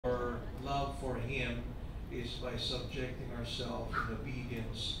Him is by subjecting ourselves in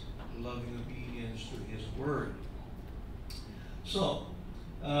obedience, loving obedience to His Word. So,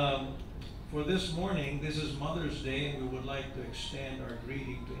 for this morning, this is Mother's Day, and we would like to extend our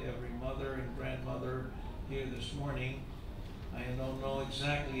greeting to every mother and grandmother here this morning. I don't know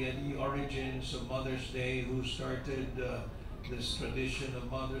exactly the origins of Mother's Day, who started this tradition of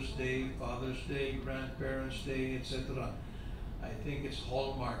Mother's Day, Father's Day, Grandparents' Day, etc. I think it's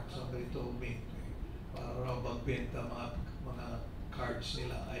Hallmark, somebody told me. Para raw magbenta mga cards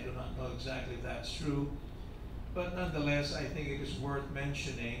nila. I do not know exactly if that's true. But nonetheless, I think it is worth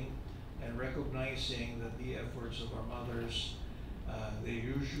mentioning and recognizing that the efforts of our mothers, they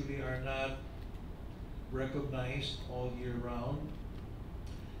usually are not recognized all year round,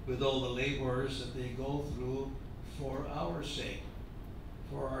 with all the labors that they go through for our sake,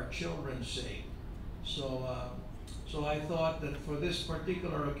 for our children's sake. So I thought that for this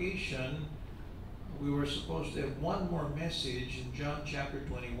particular occasion, we were supposed to have one more message in John chapter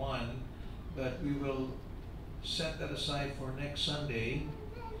 21, but we will set that aside for next Sunday.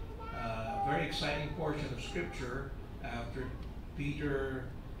 Very exciting portion of Scripture after Peter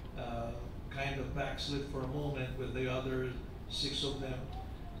kind of backslid for a moment with the other 6 of them,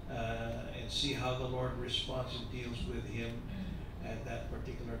 and see how the Lord responds and deals with him at that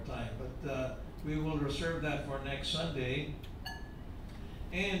particular time. But we will reserve that for next Sunday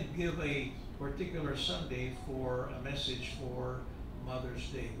and give a particular Sunday for a message for Mother's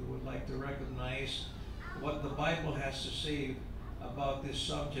Day. We would like to recognize what the Bible has to say about this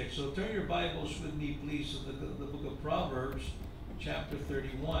subject. So turn your Bibles with me, please, to the book of Proverbs, chapter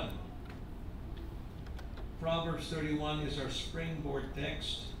 31. Proverbs 31 is our springboard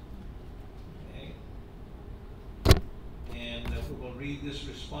text. Okay. And we will read this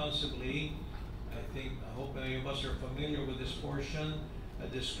responsibly. I hope many of us are familiar with this portion, a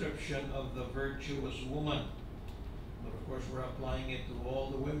description of the virtuous woman. But of course, we're applying it to all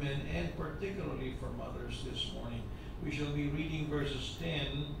the women, and particularly for mothers this morning. We shall be reading verses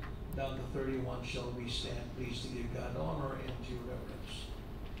 10 down to 31. Shall we stand, please, to give God honor and due reverence.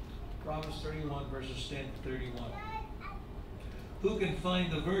 Proverbs 31, verses 10 to 31. Who can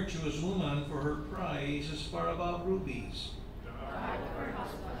find the virtuous woman, for her prize is far above rubies?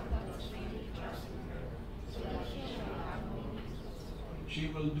 She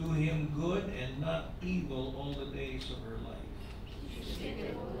will do him good and not evil all the days of her life.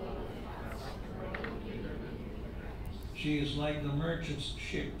 She is like the merchant's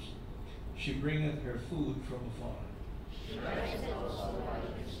ships. She bringeth her food from afar.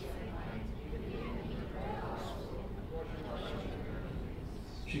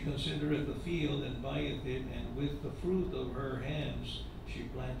 She considereth the field and buyeth it, and with the fruit of her hands she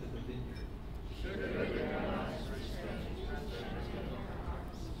planted a vineyard.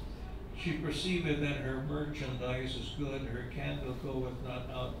 She perceiveth that her merchandise is good, her candle goeth not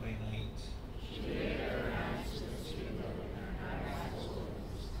out by night.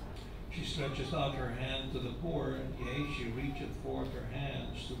 She stretcheth out her hand to the poor, and yea, she reacheth forth her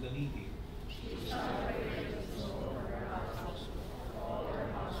hands to the needy.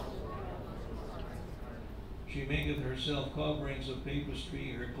 She maketh herself coverings of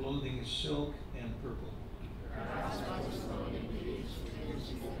tapestry, her clothing is silk and purple.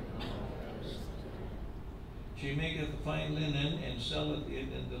 She maketh fine linen, and selleth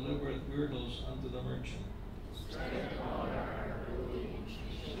it, and delivereth girdles unto the merchant.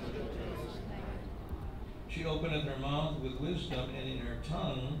 She openeth her mouth with wisdom, and in her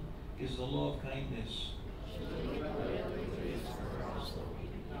tongue is the law of kindness.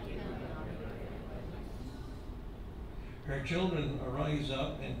 Her children arise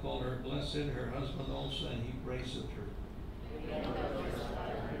up and call her blessed, her husband also, and he praiseth her.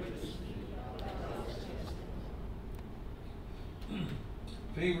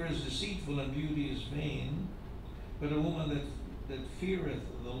 Favor is deceitful and beauty is vain, but a woman that feareth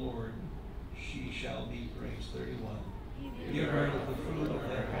the Lord, she shall be praised. 31. Give her of the fruit of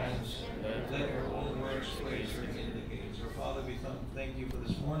their hands, let her own works praise her in the gates. Our Father, we thank you for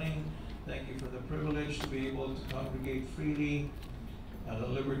this morning. Thank you for the privilege to be able to congregate freely. The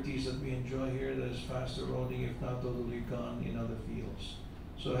liberties that we enjoy here that is fast eroding, if not totally gone, in other fields.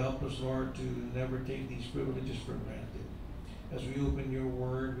 So help us, Lord, to never take these privileges for granted. As we open your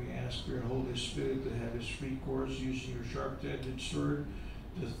word, we ask for your Holy Spirit to have his free course using your sharp-edged sword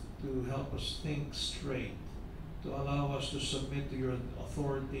to help us think straight, to allow us to submit to your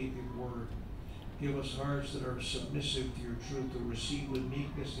authoritative word. Give us hearts that are submissive to your truth, to receive with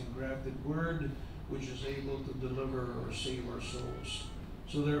meekness the engrafted word, which is able to deliver or save our souls.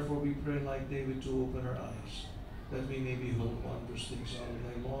 So therefore we pray like David to open our eyes, that we may behold wondrous things out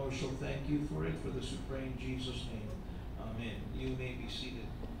of thy law. We shall thank you for it, for this we pray in Jesus' name. Amen. You may be seated.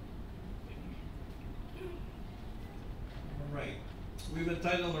 All right. We've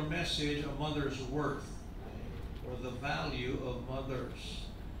entitled our message, A Mother's Worth, or the value of mothers.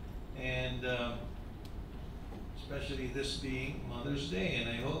 And especially this being Mother's Day. And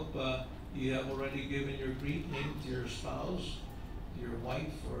I hope you have already given your greeting to your spouse, to your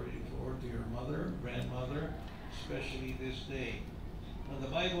wife, or to your mother, grandmother, especially this day. Now,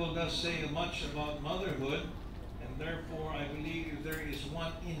 the Bible does say much about motherhood, and therefore I believe if there is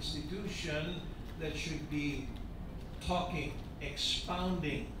one institution that should be talking,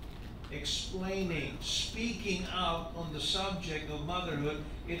 expounding, explaining, speaking out on the subject of motherhood,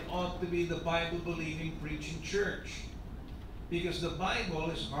 it ought to be the Bible-believing preaching church. Because the Bible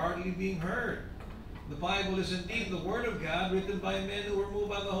is hardly being heard. The Bible is indeed the Word of God written by men who were moved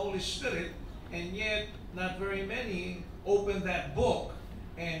by the Holy Spirit, and yet not very many open that book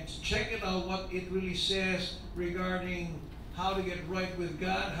and check it out what it really says regarding how to get right with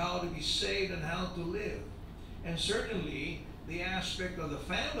God, how to be saved, and how to live. And certainly the aspect of the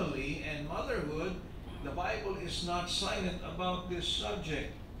family and motherhood, the Bible is not silent about this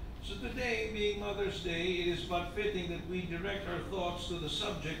subject. So today, being Mother's Day, it is but fitting that we direct our thoughts to the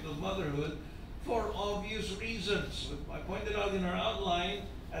subject of motherhood for obvious reasons. I pointed out in our outline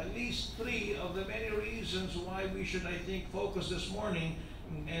at least 3 of the many reasons why we should, I think, focus this morning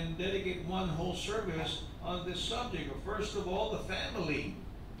and dedicate one whole service on this subject. First of all, the family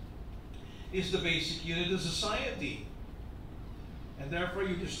is the basic unit of society. And therefore,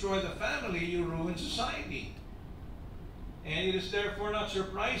 you destroy the family, you ruin society. And it is therefore not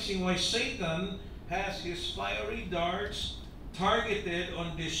surprising why Satan has his fiery darts targeted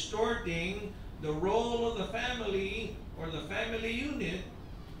on distorting the role of the family or the family unit,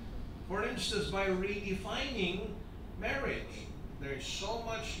 for instance, by redefining marriage. There's so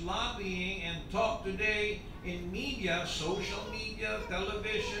much lobbying and talk today in media, social media,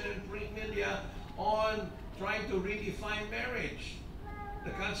 television, and print media on trying to redefine marriage.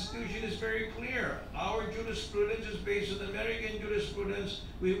 The Constitution is very clear. Our jurisprudence is based on American jurisprudence.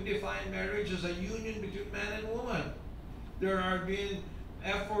 We've defined marriage as a union between man and woman. There have been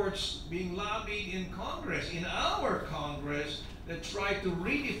efforts being lobbied in Congress, in our Congress, that try to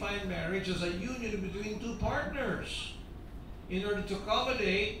redefine marriage as a union between 2 partners in order to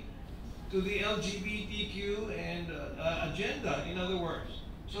accommodate to the LGBTQ and agenda, in other words.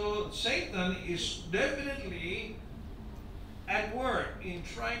 So Satan is definitely at work in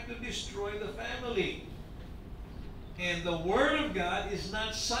trying to destroy the family. And the Word of God is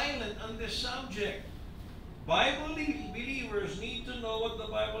not silent on this subject. Bible believers need to know what the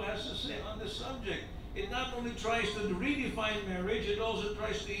Bible has to say on this subject. It not only tries to redefine marriage, it also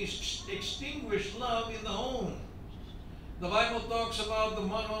tries to extinguish love in the home. The Bible talks about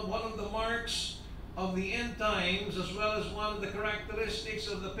one of the marks of the end times, as well as one of the characteristics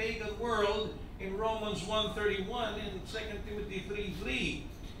of the pagan world in Romans 1:31 and 2 Timothy 3:3.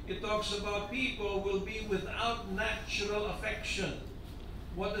 It talks about people will be without natural affection.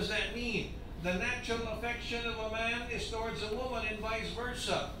 What does that mean? The natural affection of a man is towards a woman and vice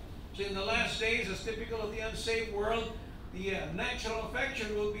versa. So in the last days, as typical of the unsaved world, the natural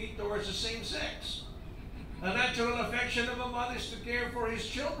affection will be towards the same sex. The natural affection of a man is to care for his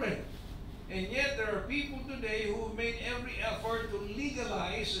children. And yet there are people today who have made every effort to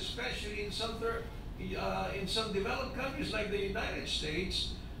legalize, especially in some developed countries like the United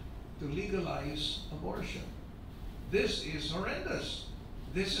States, to legalize abortion. This is horrendous.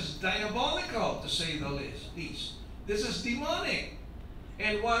 This is diabolical, to say the least. This is demonic.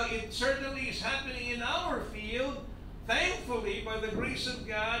 And while it certainly is happening in our field, thankfully, by the grace of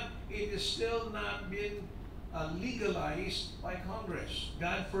God, it has still not been legalized by Congress.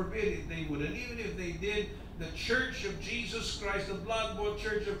 God forbid if they would. And even if they did, the Church of Jesus Christ, the blood-bought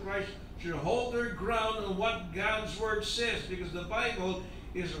Church of Christ, should hold their ground on what God's Word says, because the Bible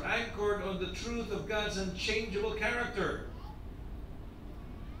is anchored on the truth of God's unchangeable character.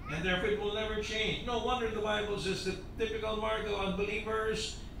 And therefore it will never change. No wonder the Bible says the typical mark of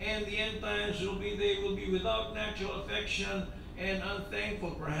unbelievers and the end times will be they will be without natural affection and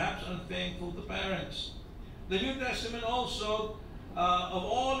unthankful, perhaps unthankful to parents. The New Testament also, of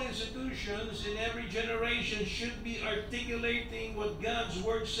all institutions in every generation, should be articulating what God's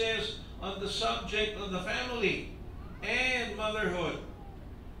Word says on the subject of the family and motherhood.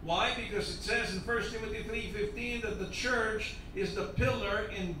 Why? Because it says in 1 Timothy 3:15 that the church is the pillar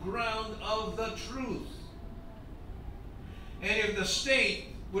and ground of the truth. And if the state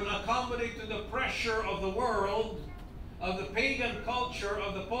will accommodate to the pressure of the world, of the pagan culture,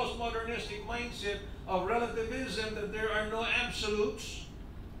 of the postmodernistic mindset, of relativism, that there are no absolutes.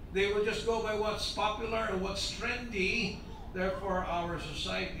 They will just go by what's popular and what's trendy. Therefore, our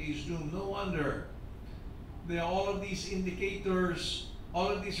society is doomed. No wonder. All of these indicators, all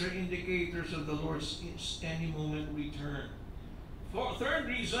of these are indicators of the Lord's any moment return. Third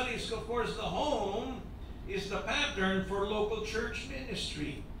reason is, of course, the home is the pattern for local church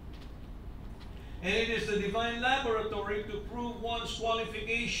ministry. And it is the divine laboratory to prove one's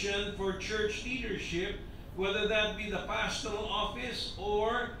qualification for church leadership, whether that be the pastoral office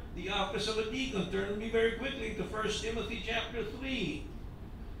or the office of a deacon. Turn with me very quickly to 1 Timothy chapter 3.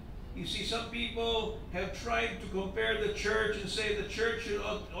 You see, some people have tried to compare the church and say the church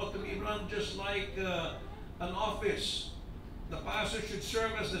ought to be run just like an office. The pastor should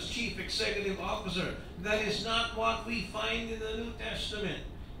serve as the chief executive officer. That is not what we find in the New Testament.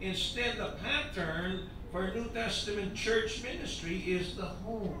 Instead, the pattern for New Testament church ministry is the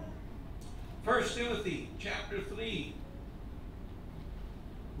home. 1 Timothy chapter 3.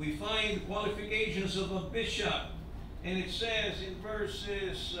 We find qualifications of a bishop, and it says in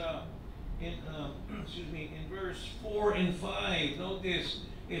verses in verse 4 and 5. Notice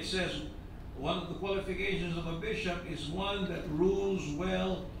it says one of the qualifications of a bishop is one that rules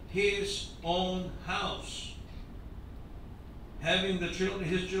well his own house, having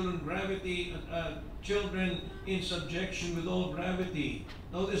his children in subjection with all gravity.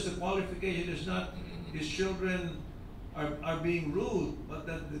 Notice the qualification is not his children are being ruled, but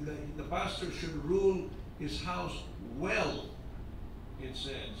that the pastor should rule his house well, it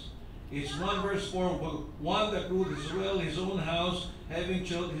says. It's 1 verse 4, one that rules well his own house, having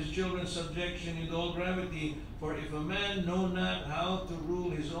his children subjection in all gravity. For if a man know not how to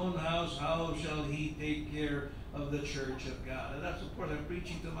rule his own house, how shall he take care of the church of God? And that's, of course, I'm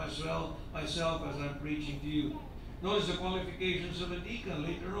preaching to myself as I'm preaching to you. Notice the qualifications of a deacon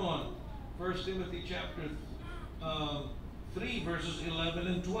later on. 1 Timothy chapter 3, verses 11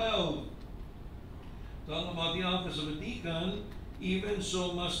 and 12. Talking about the office of a deacon, even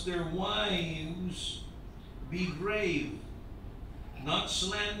so must their wives be grave, not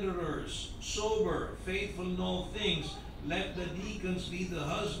slanderers, sober, faithful in all things. Let the deacons be the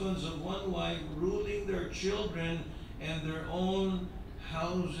husbands of one wife, ruling their children and their own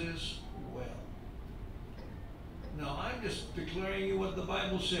houses well. Now, I'm just declaring you what the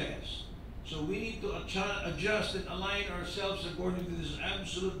Bible says. So we need to adjust and align ourselves according to this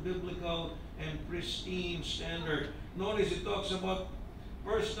absolute biblical and pristine standard. Notice it talks about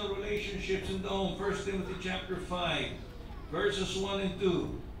personal relationships in the home. 1 Timothy chapter 5, verses 1 and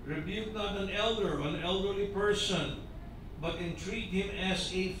 2. Rebuke not an elder, an elderly person, but entreat him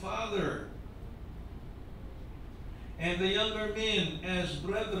as a father, and the younger men as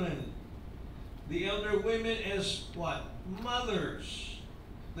brethren, the elder women as what? Mothers,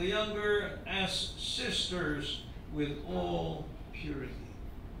 the younger as sisters, with all purity.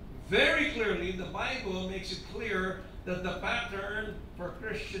 Very clearly, the Bible makes it clear that the pattern for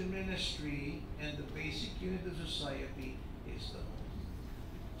Christian ministry and the basic unit of society is the home.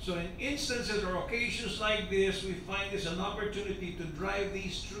 So in instances or occasions like this, we find this an opportunity to drive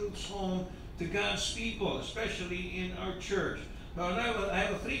these truths home to God's people, especially in our church. Now, I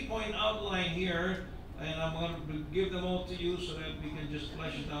have a three-point outline here, and I'm going to give them all to you so that we can just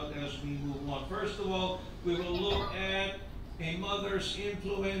flesh it out as we move on. First of all, we will look at a mother's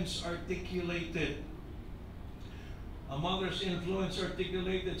influence articulated. A mother's influence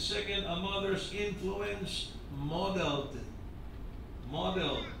articulated. Second, a mother's influence modeled.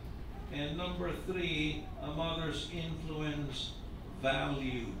 And number 3, a mother's influence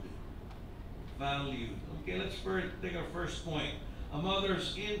valued. Okay, let's first take our first point. A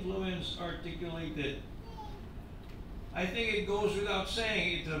mother's influence articulated. I think it goes without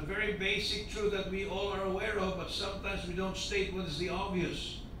saying, it's a very basic truth that we all are aware of, but sometimes we don't state what is the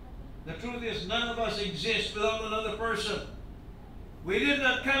obvious. The truth is, none of us exist without another person. We did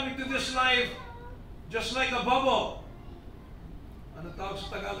not come into this life just like a bubble. Ano tawag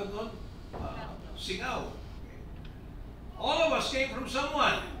sa Tagalog nun? Singaw. All of us came from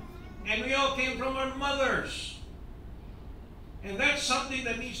someone, and we all came from our mothers. And that's something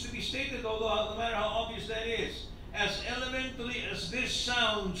that needs to be stated, although no matter how obvious that is. As elementary as this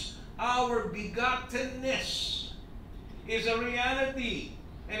sounds, our begottenness is a reality,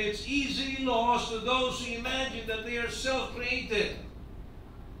 and it's easily lost to those who imagine that they are self-created.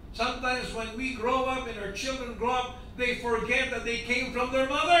 Sometimes when we grow up and our children grow up, they forget that they came from their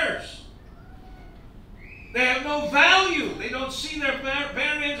mothers. They have no value. They don't see their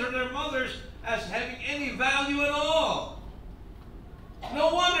parents or their mothers as having any value at all.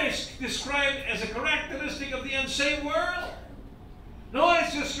 No wonder it's described as a characteristic of the unsaved world. No,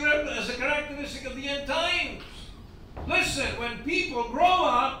 it's described as a characteristic of the end times. Listen, when people grow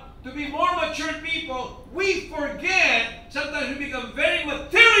up to be more mature people, we forget, sometimes we become very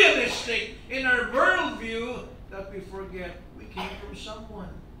materialistic in our worldview, that we forget we came from someone.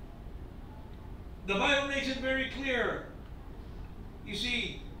 The Bible makes it very clear. You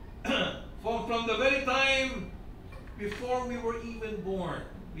see, from the very time before we were even born,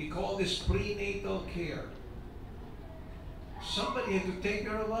 we call this prenatal care. Somebody had to take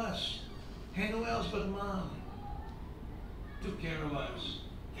care of us. And who else but mom took care of us?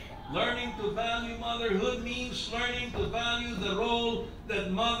 Learning to value motherhood means learning to value the role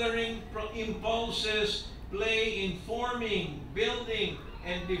that mothering impulses play in forming, building,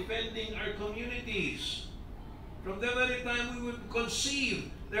 and defending our communities. From the very time we would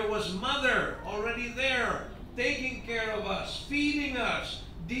conceive, there was mother already there, taking care of us, feeding us,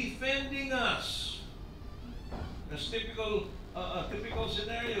 defending us. That's a typical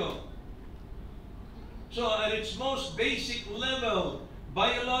scenario. So at its most basic level,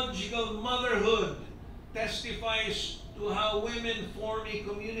 biological motherhood testifies to how women form a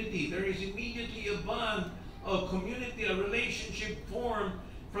community. There is immediately a bond, a community, a relationship formed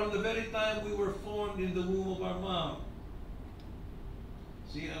from the very time we were formed in the womb of our mom.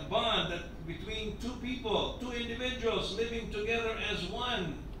 See, a bond that between two people, two individuals living together as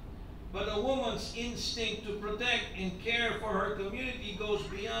one. But a woman's instinct to protect and care for her community goes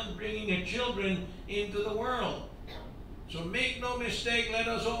beyond bringing her children into the world. So make no mistake, let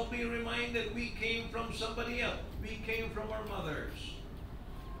us all be reminded we came from somebody else. We came from our mothers.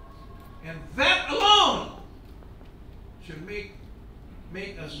 And that alone should make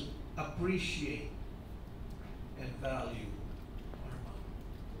us appreciate and value our mom.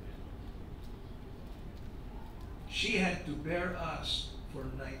 She had to bear us for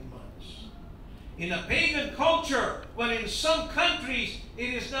 9 months. In a pagan culture, when in some countries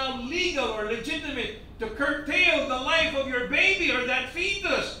it is now legal or legitimate to curtail the life of your baby or that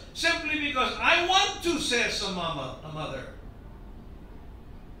fetus simply because I want to, says a mother.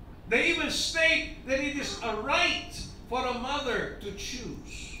 They even state that it is a right for a mother to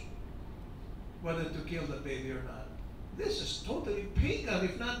choose whether to kill the baby or not. This is totally pagan,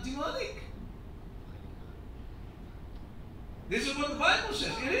 if not demonic. This is what the Bible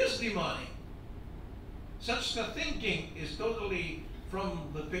says. It is demonic. Such a thinking is totally from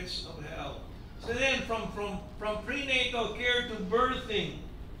the pits of hell. So then, from prenatal care to birthing,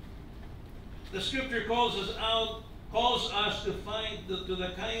 the Scripture calls us to find to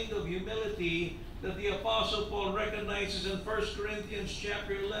the kind of humility that the Apostle Paul recognizes in 1 Corinthians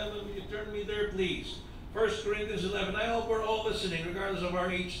chapter 11. Will you turn me there, please? 1 Corinthians 11. I hope we're all listening, regardless of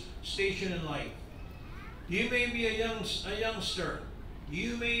our age station in life. You may be a youngster.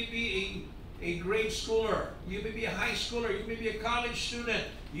 You may be a grade schooler. You may be a high schooler. You may be a college student.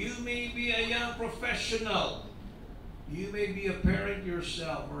 You may be a young professional. You may be a parent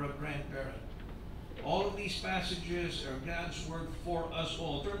yourself or a grandparent. All of these passages are God's word for us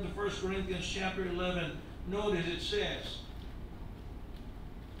all. Turn to 1 Corinthians chapter 11. Notice it says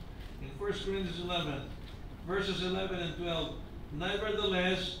in 1 Corinthians 11, verses 11 and 12,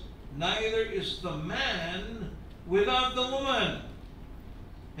 nevertheless, neither is the man without the woman,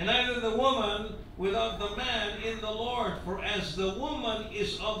 and neither the woman without the man in the Lord. For as the woman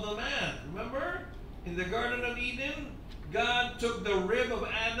is of the man. Remember, in the Garden of Eden, God took the rib of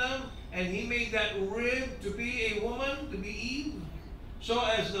Adam and he made that rib to be a woman, to be Eve. So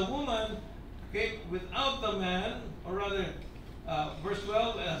as the woman, okay, without the man, or rather, verse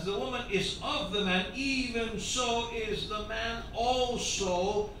 12, as the woman is of the man, even so is the man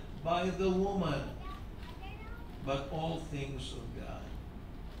also by the woman. But all things of God.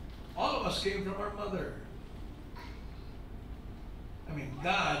 All of us came from our mother. I mean,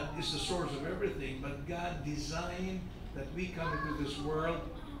 God is the source of everything, but God designed that we come into this world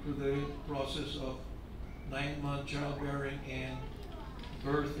through the process of 9-month childbearing and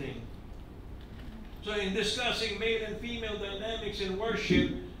birthing. So in discussing male and female dynamics in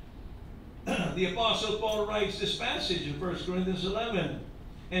worship, the Apostle Paul writes this passage in 1 Corinthians 11.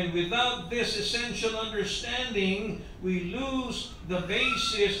 And without this essential understanding, we lose the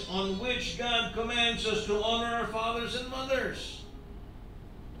basis on which God commands us to honor our fathers and mothers.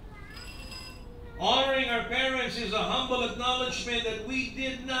 Honoring our parents is a humble acknowledgement that we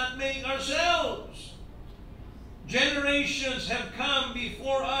did not make ourselves. Generations have come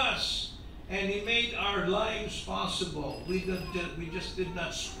before us, and He made our lives possible. We just did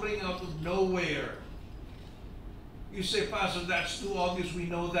not spring out of nowhere. You say, Pastor, that's too obvious, we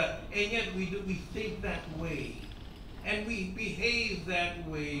know that. And yet we think that way. And we behave that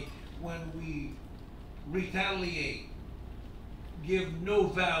way when we retaliate. give no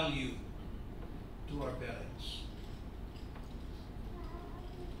value to our parents.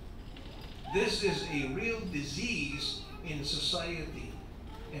 This is a real disease in society,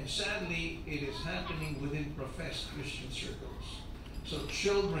 and sadly it is happening within professed Christian circles. So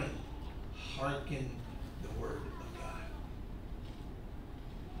children, hearken the word of God.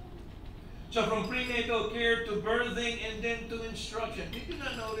 So from prenatal care to birthing and then to instruction. Did you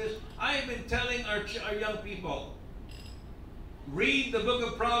not notice? I have been telling our young people, read the book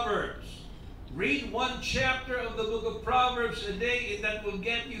of Proverbs. Read one chapter of the book of Proverbs a day, and that will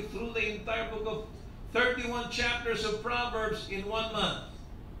get you through the entire book of 31 chapters of Proverbs in 1 month.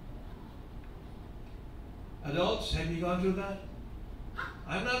 Adults, have you gone through that?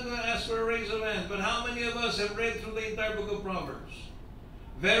 I'm not going to ask for a raise of hand, but how many of us have read through the entire book of Proverbs?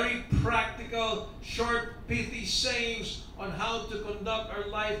 Very practical, short, pithy sayings on how to conduct our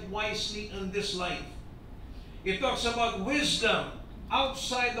life wisely in this life. It talks about wisdom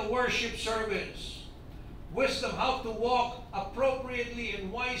outside the worship service. Wisdom, how to walk appropriately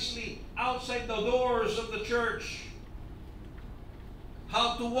and wisely outside the doors of the church.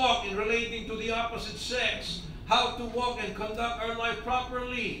 How to walk in relating to the opposite sex. How to walk and conduct our life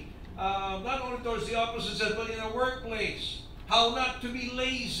properly. Not only towards the opposite sex, but in our workplace. How not to be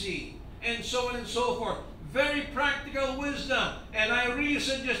lazy. And so on and so forth. Very practical wisdom. And I really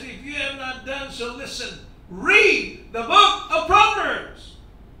suggest, if you have not done so, listen. Read the book of Proverbs.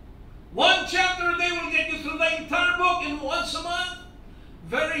 One chapter a day will get you through the entire book in once a month.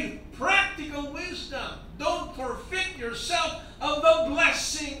 Very practical wisdom. Don't forfeit yourself of the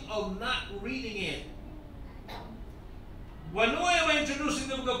blessing of not reading it. Why am I introducing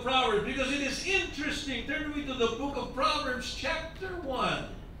the book of Proverbs? Because it is interesting. Turn with me to the book of Proverbs chapter 1.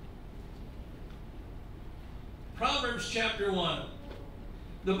 Proverbs chapter 1.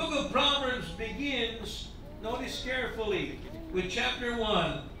 The book of Proverbs begins, notice carefully, with chapter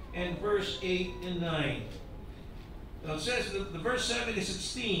 1 and verse 8 and 9. Now it says, the verse 7 is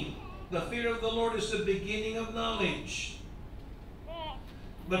its theme. The fear of the Lord is the beginning of knowledge.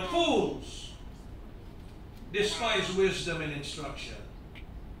 But fools despise wisdom and instruction.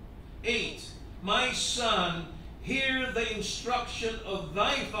 8. My son, hear the instruction of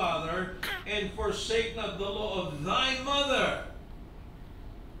thy father, and forsake not the law of thy mother.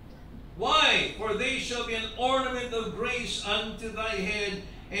 Why? For they shall be an ornament of grace unto thy head,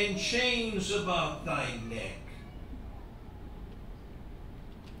 and chains about thy neck.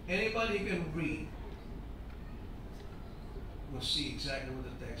 Anybody who can read will see exactly what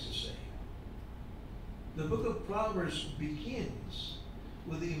the text is saying. The book of Proverbs begins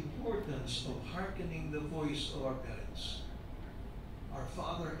with the importance of hearkening the voice of our parents, our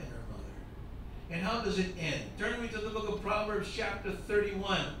father and our mother. And how does it end? Turn me to the book of Proverbs chapter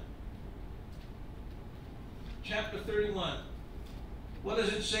 31. Chapter 31. What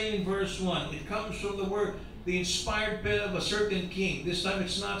does it say in verse 1? It comes from the word, the inspired pen of a certain king. This time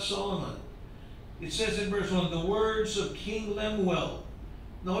it's not Solomon. It says in verse 1, the words of King Lemuel.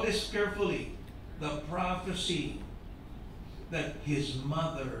 Notice carefully the prophecy that his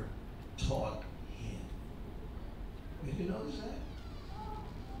mother taught him. Did you notice that?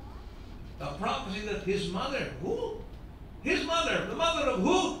 The prophecy that his mother, who? His mother, the mother of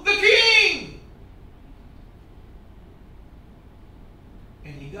who? The king!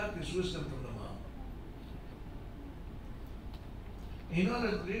 And he got this wisdom from the mom. You know,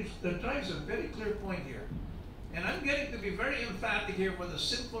 that drives a very clear point here. And I'm getting to be very emphatic here for the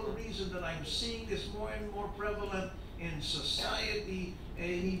simple reason that I'm seeing this more and more prevalent in society and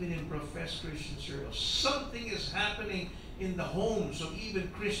even in professed Christian circles. Something is happening in the homes of even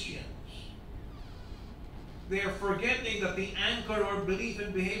Christians. They are forgetting that the anchor or belief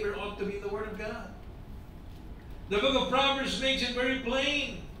and behavior ought to be the Word of God. The book of Proverbs makes it very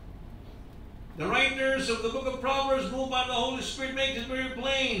plain. The writers of the book of Proverbs, moved by the Holy Spirit, makes it very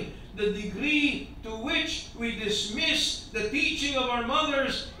plain. The degree to which we dismiss the teaching of our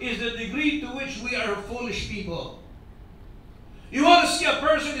mothers is the degree to which we are foolish people. You want to see a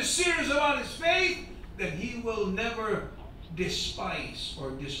person is serious about his faith? Then he will never despise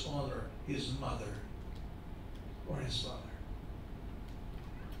or dishonor his mother or his father.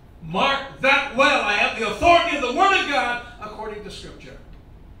 Mark that well. I have the authority of the Word of God according to Scripture.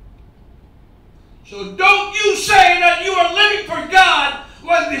 So don't you say that you are living for God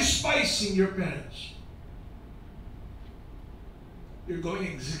while despising your parents. You're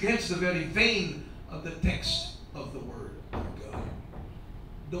going against the very vein of the text of the Word of God.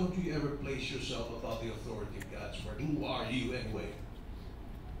 Don't you ever place yourself above the authority of God's Word. Who are you anyway?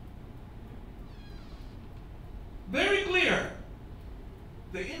 Very clear.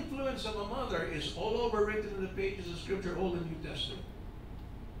 The influence influence of a mother is all over written in the pages of Scripture, Old and New Testament.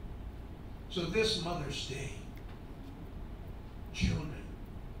 So this Mother's Day, children,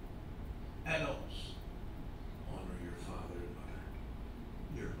 adults, honor your father and mother,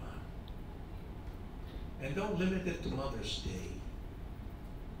 your mom. And don't limit it to Mother's Day.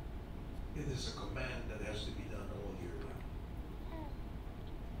 It is a command that has to be done all year round.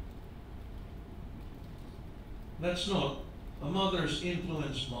 Let's note a mother's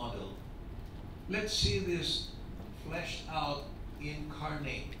influence model. Let's see this fleshed out,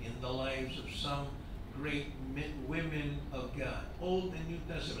 incarnate in the lives of some great women of God, Old and New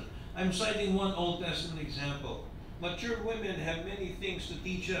Testament. I'm citing one Old Testament example. Mature women have many things to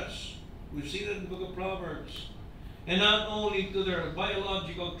teach us. We've seen it in the book of Proverbs. And not only to their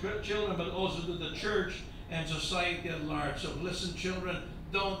biological children, but also to the church and society at large. So listen, children,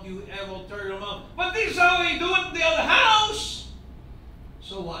 don't you ever tell your mom, but this is how we do it in the other house.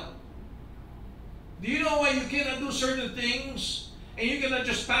 So what? Do you know why you cannot do certain things? And you cannot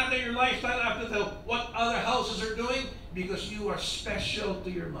just pattern your lifestyle after what other houses are doing? Because you are special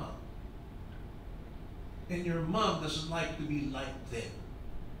to your mom. And your mom doesn't like to be like them.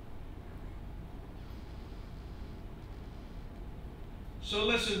 So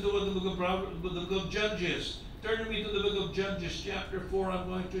listen to what the book of Judges. Turn with me to the book of Judges, chapter 4. I'm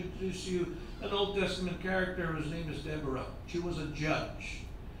going to introduce you an Old Testament character whose name is Deborah. She was a judge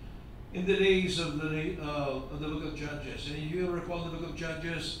in the days of the book of Judges. And if you recall the book of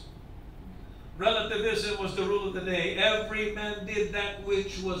Judges, relativism was the rule of the day. Every man did that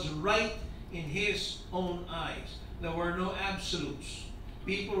which was right in his own eyes. There were no absolutes.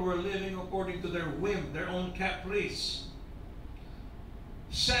 People were living according to their whim, their own caprice.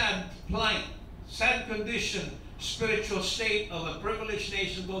 Sad plight, sad condition, spiritual state of a privileged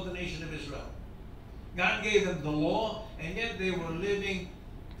nation called the nation of Israel. God gave them the law, and yet they were living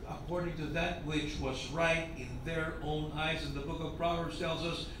according to that which was right in their own eyes. And the book of Proverbs tells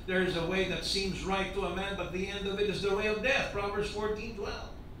us there is a way that seems right to a man, but the end of it is the way of death. Proverbs 14:12.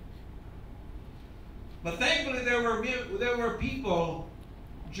 But thankfully there were people,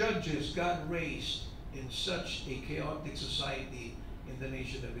 judges, God raised in such a chaotic society in the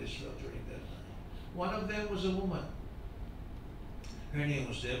nation of Israel during that time. One of them was a woman. Her name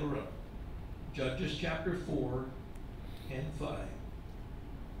was Deborah. Judges chapter 4 and 5.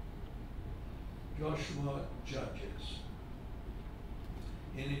 Joshua Judges.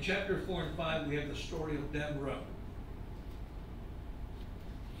 And in chapter 4 and 5 we have the story of Deborah.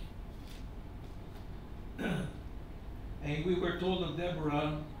 And we were told of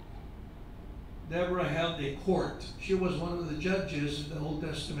Deborah. Deborah held a court. She was one of the judges in the Old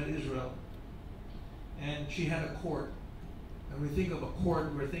Testament Israel. And she had a court. And we think of a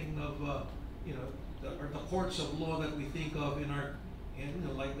court, we're thinking of, the courts of law that we think of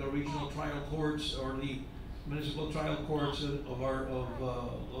like the regional trial courts or the municipal trial courts of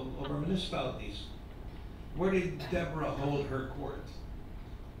our municipalities. Where did Deborah hold her court?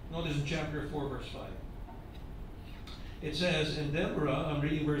 Notice in chapter 4, verse 5. It says, and Deborah, I'm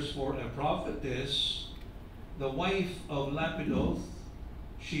reading verse 4, a prophetess, the wife of Lapidoth,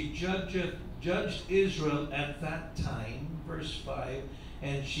 she judged Israel at that time, verse 5,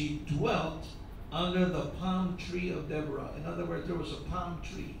 and she dwelt under the palm tree of Deborah. In other words, there was a palm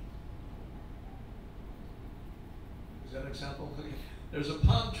tree. Is that an example? Okay. There's a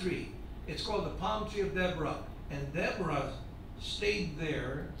palm tree. It's called the palm tree of Deborah. And Deborah stayed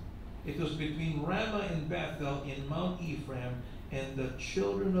there. It was between Ramah and Bethel in Mount Ephraim, and the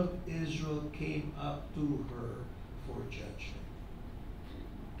children of Israel came up to her for judgment.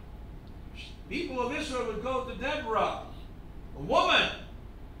 People of Israel would go to Deborah, a woman,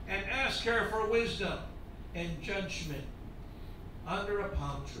 and ask her for wisdom and judgment under a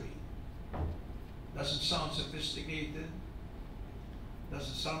palm tree. Doesn't sound sophisticated.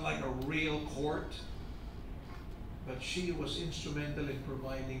 Doesn't sound like a real court. But she was instrumental in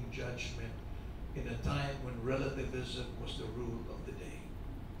providing judgment in a time when relativism was the rule of the day.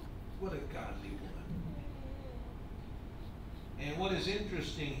 What a godly woman. And what is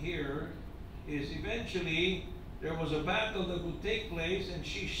interesting here is eventually there was a battle that would take place, and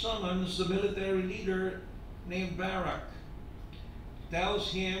she summons the military leader named Barak.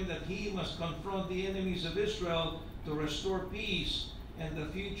 Tells him that he must confront the enemies of Israel to restore peace and the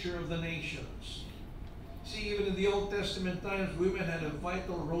future of the nations. See, even in the Old Testament times, women had a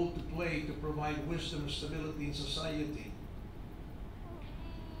vital role to play to provide wisdom and stability in society.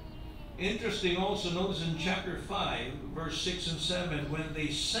 Interesting also, notice in chapter 5, verse 6 and 7, when they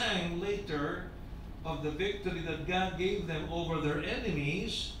sang later of the victory that God gave them over their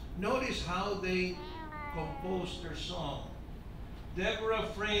enemies, notice how they composed their song. Deborah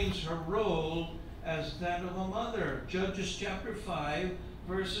frames her role as that of a mother. Judges chapter 5,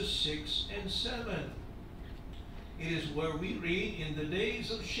 verses 6 and 7. It is where we read, in the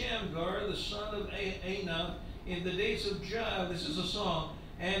days of Shamgar, the son of Anath, in the days of Jah, this is a song,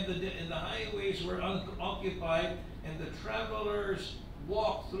 and the highways were unoccupied, and the travelers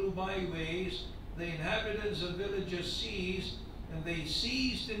walked through byways, the inhabitants of villages ceased, and they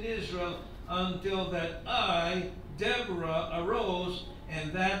ceased in Israel until that I, Deborah, arose,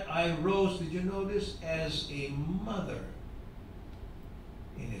 and that I rose, did you notice, as a mother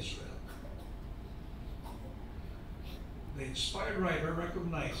in Israel. The inspired writer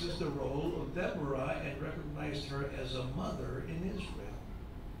recognizes the role of Deborah and recognized her as a mother in Israel.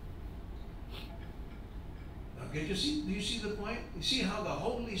 Okay, do you see the point? You see how the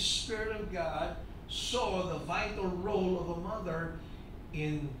Holy Spirit of God saw the vital role of a mother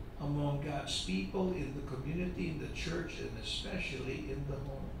among God's people, in the community, in the church, and especially in the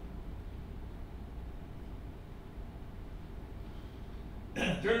home.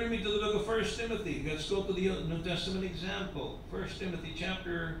 Turn with me to the book of 1 Timothy. Let's go to the New Testament example. 1 Timothy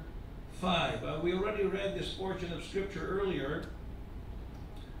chapter 5. We already read this portion of Scripture earlier,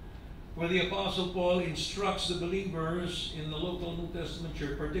 where the Apostle Paul instructs the believers in the local New Testament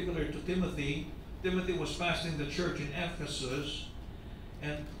church, particularly to Timothy. Timothy was pastoring the church in Ephesus,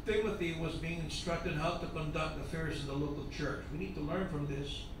 and Timothy was being instructed how to conduct affairs in the local church. We need to learn from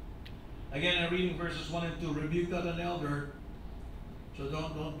this. Again, I'm reading verses 1 and 2. Rebuke not an elder. So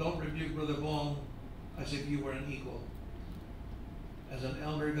don't rebuke Brother Bong as if you were an equal. As an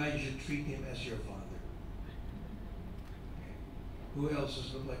elder guy, you should treat him as your father. Okay. Who else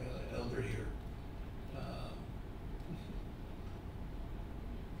is look like an elder here?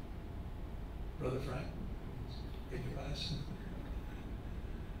 Brother Frank, can you pass?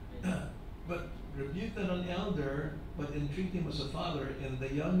 But rebuke not an elder, but entreat him as a father, and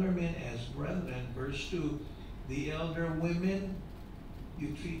the younger men as brethren. Verse 2, the elder women,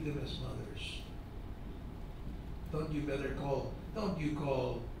 you treat them as mothers. Don't you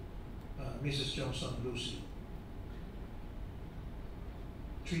call Mrs. Johnson Lucy.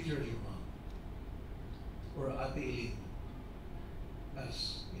 Treat her as your mom. Or Ate Eileen.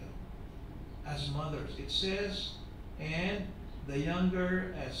 As mothers. It says, and the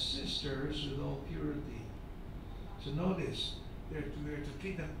younger as sisters with all purity. So notice, we're to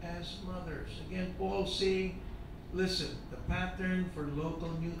treat them as mothers. Again, Paul saying, listen, the pattern for local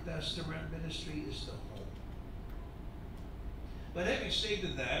New Testament ministry is the home. But having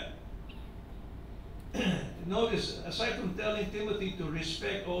stated that, notice, aside from telling Timothy to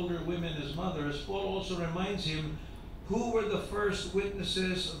respect older women as mothers, Paul also reminds him who were the first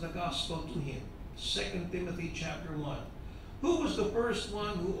witnesses of the gospel to him. 2 Timothy chapter 1. Who was the first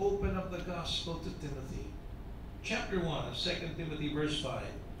one who opened up the gospel to Timothy? Chapter 1 of 2 Timothy verse 5.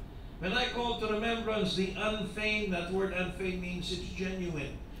 When I call to remembrance the unfeigned, that word unfeigned means it's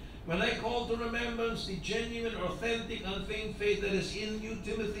genuine. When I call to remembrance the genuine, authentic, unfeigned faith that is in you,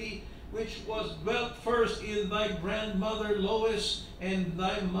 Timothy, which was dwelt first in thy grandmother Lois and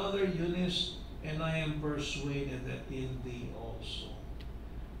thy mother Eunice, and I am persuaded that in thee also.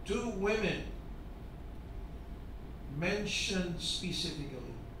 Two women mentioned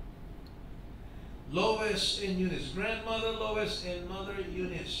specifically. Lois and Eunice. Grandmother Lois and mother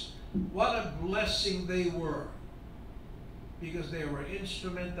Eunice. What a blessing they were, because they were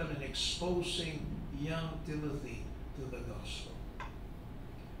instrumental in exposing young Timothy to the gospel.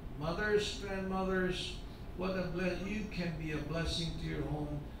 Mothers, grandmothers, what a blessing. You can be a blessing to your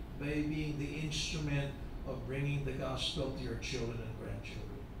home by being the instrument of bringing the gospel to your children and grandchildren.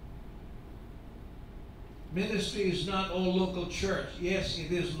 Ministry is not all local church. Yes,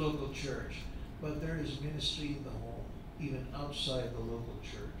 it is local church, but there is ministry in the home, even outside the local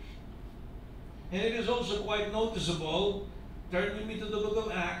church. And it is also quite noticeable. Turn with me to the book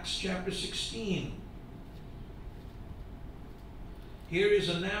of Acts, chapter 16. Here is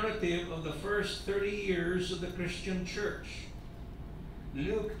a narrative of the first 30 years of the Christian church.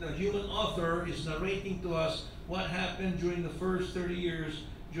 Luke, the human author, is narrating to us what happened during the first 30 years,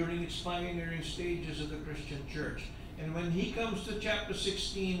 during its pioneering stages of the Christian church. And when he comes to chapter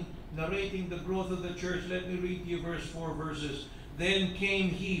 16, narrating the growth of the church, let me read you verse 4 verses. Then came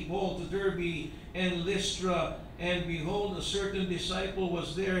he, Paul, to Derbe and Lystra, and behold, a certain disciple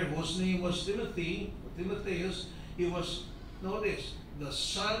was there, whose name was Timothy, or Timotheus. He was, notice, the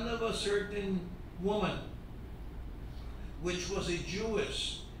son of a certain woman, which was a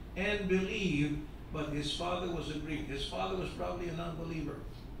Jewess, and believed, but his father was a Greek. His father was probably an unbeliever.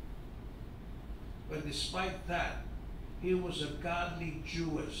 But despite that, he was a godly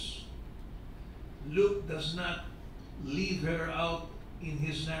Jewess. Luke does not leave her out in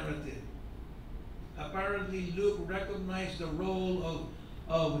his narrative. Apparently, Luke recognized the role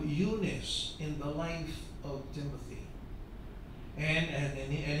of Eunice in the life of Timothy.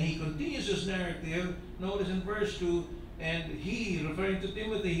 And he continues his narrative. Notice in verse 2, and he, referring to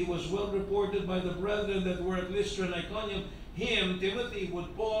Timothy, he was well reported by the brethren that were at Lystra and Iconium. Him, Timothy,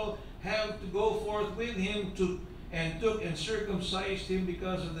 would Paul have to go forth with him and took and circumcised him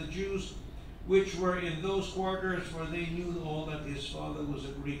because of the Jews which were in those quarters, for they knew all that his father was a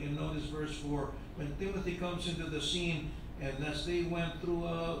Greek. And notice verse 4, when Timothy comes into the scene, and as they went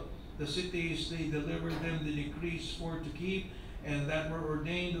throughout the cities, they delivered them the decrees for to keep, and that were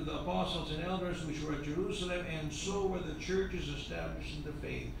ordained of the apostles and elders which were at Jerusalem, and so were the churches established in the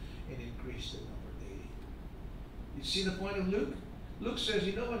faith and increased in number daily. You see the point of Luke? Luke says,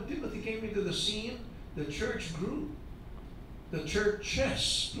 you know, when Timothy came into the scene, the church grew. The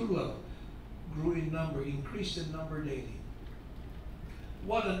churches, plural, grew in number, increased in number daily.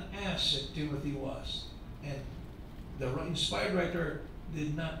 What an asset Timothy was. And the inspired writer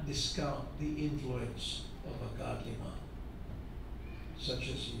did not discount the influence of a godly mom, such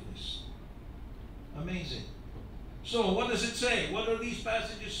as Eunice. Amazing. So what does it say? What do these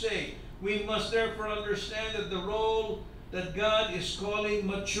passages say? We must therefore understand that the role that God is calling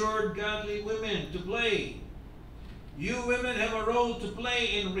matured godly women to play. You women have a role to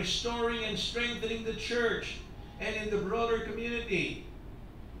play in restoring and strengthening the church and in the broader community.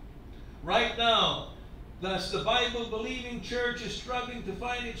 Right now, as the Bible-believing church is struggling to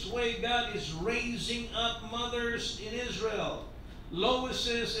find its way, God is raising up mothers in Israel,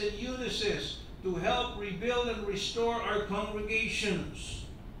 Loises and Eunices, to help rebuild and restore our congregations.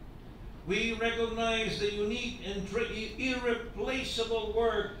 We recognize the unique and irreplaceable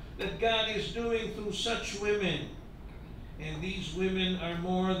work that God is doing through such women. And these women are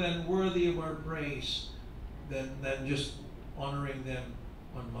more than worthy of our praise than just honoring them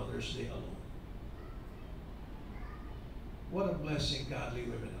on Mother's Day alone. What a blessing godly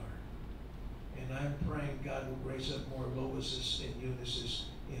women are. And I'm praying God will raise up more Loises and Eunices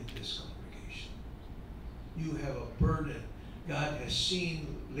in this congregation. You have a burden. God has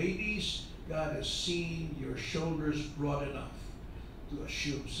seen, ladies, God has seen your shoulders broad enough to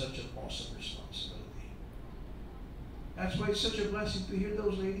assume such an awesome responsibility. That's why it's such a blessing to hear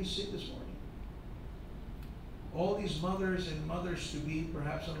those ladies sing this morning. All these mothers and mothers-to-be,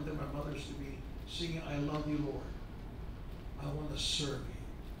 perhaps some of them are mothers-to-be, singing, I love you, Lord. I want to serve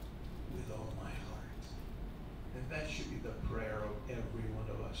you with all my heart. And that should be the prayer of every one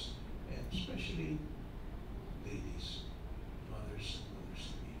of us, and especially ladies, mothers and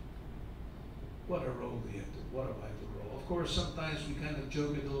mothers-to-be. What a role we have to, what a vital role. Of course, sometimes we kind of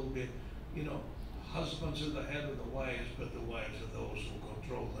joke it a little bit, you know, husbands are the head of the wives, but the wives are those who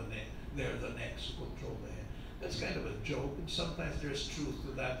control the neck. They're the necks who control the head. That's kind of a joke, and sometimes there's truth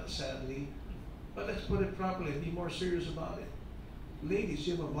to that, sadly. But let's put it properly and be more serious about it. Ladies,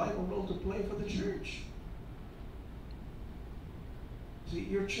 you have a vital role to play for the church. See,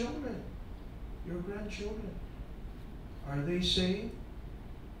 your children, your grandchildren, are they saved?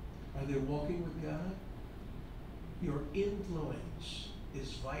 Are they walking with God? Your influence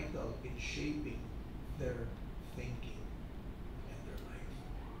is vital in shaping their thinking and their life.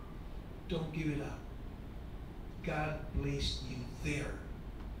 Don't give it up. God placed you there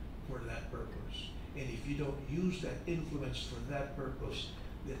for that purpose. And if you don't use that influence for that purpose,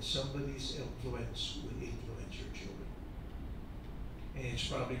 then somebody's influence will influence your children. And it's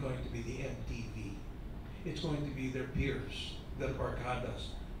probably going to be the MTV. It's going to be their peers, their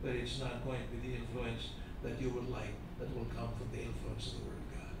barcadas, but it's not going to be the influence that you would like, that will come from the influence of the Word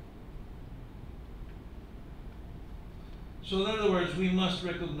of God. So in other words, we must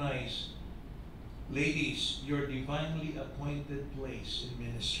recognize, ladies, your divinely appointed place in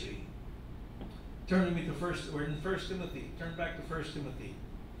ministry. Turn with me to we're in 1 Timothy. Turn back to 1 Timothy.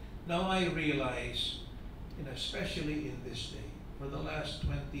 Now I realize, and especially in this day, for the last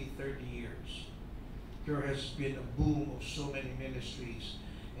 20, 30 years, there has been a boom of so many ministries,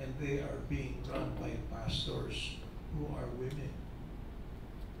 and they are being run by pastors who are women.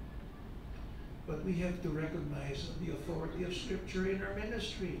 But we have to recognize the authority of Scripture in our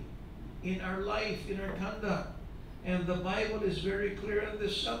ministry, in our life, in our conduct. And the Bible is very clear on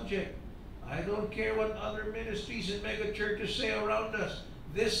this subject. I don't care what other ministries and mega churches say around us.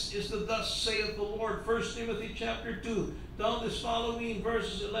 This is the thus saith the Lord. 1 Timothy chapter 2. Down this following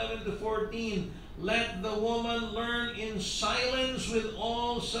verses 11 to 14. Let the woman learn in silence with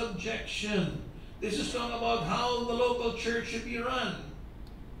all subjection. This is talking about how the local church should be run.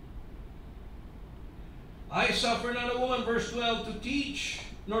 I suffer not a woman, verse 12, to teach,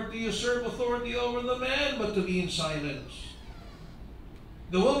 nor to usurp authority over the man, but to be in silence.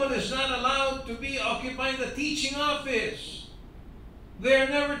 The woman is not allowed to be occupying the teaching office. They are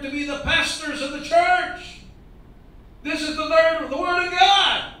never to be the pastors of the church. This is the Word of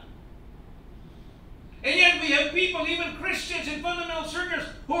God. And yet we have people, even Christians in fundamental circles,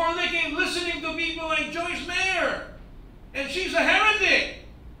 who are listening to people like Joyce Meyer. And she's a heretic.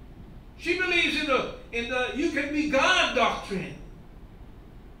 She believes in the you can be God doctrine.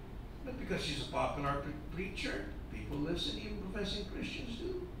 But because she's a popular preacher, people listen, even professing Christians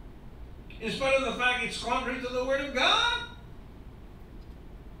do. In spite of the fact it's contrary to the Word of God.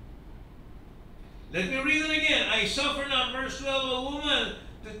 Let me read it again. I suffer not, verse 12, a woman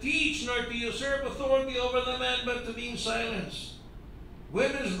to teach, nor to usurp authority over the man, but to be in silence.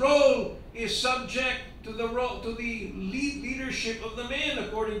 Women's role is subject to the leadership of the men,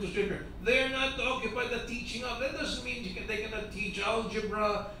 according to Scripture. They are not to occupy the teaching of. That doesn't mean they cannot teach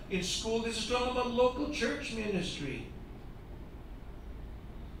algebra in school. This is talking about local church ministry.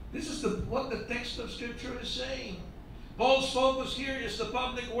 This is what the text of Scripture is saying. Paul's focus here is the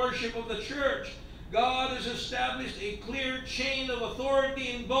public worship of the church. God has established a clear chain of authority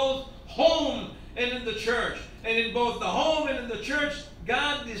in both home and in the church. And in both the home and in the church,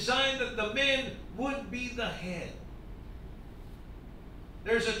 God designed that the men would be the head.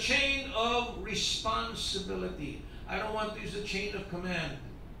 There's a chain of responsibility. I don't want to use the chain of command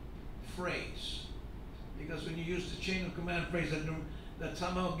phrase. Because when you use the chain of command phrase, that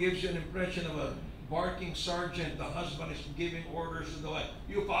somehow gives you an impression of a barking sergeant. The husband is giving orders to the wife.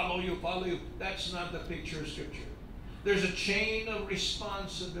 You follow, you follow, you. That's not the picture of Scripture. There's a chain of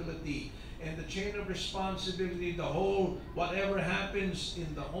responsibility. And the chain of responsibility, the whole, whatever happens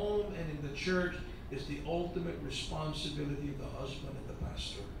in the home and in the church is the ultimate responsibility of the husband and the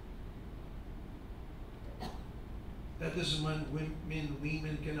pastor. That doesn't mean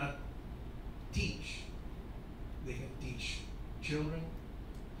women cannot teach. They can teach children,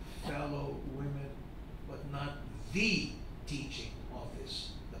 fellow women, but not the teaching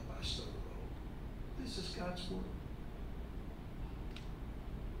office, the pastoral role. This is God's word.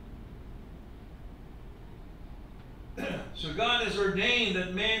 So God has ordained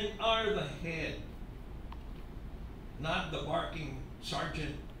that men are the head, not the barking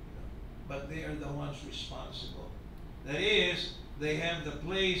sergeant, but they are the ones responsible. That is, they have the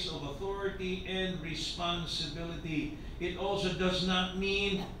place of authority and responsibility. It also does not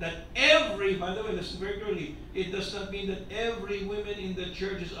mean that by the way, listen very clearly, it does not mean that every woman in the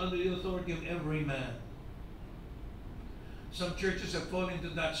church is under the authority of every man. Some churches have fallen into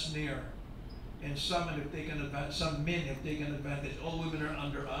that snare. And some men have taken advantage. All women are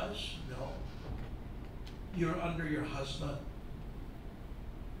under us? No. You're under your husband.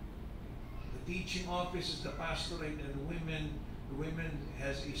 The teaching office is the pastorate, and the women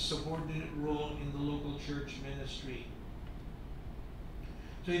has a subordinate role in the local church ministry.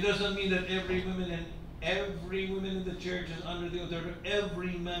 So it doesn't mean that every woman in the church is under the authority of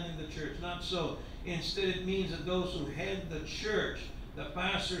every man in the church. Not so. Instead, it means that those who head the church, the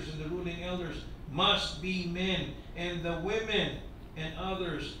pastors and the ruling elders, must be men, and the women and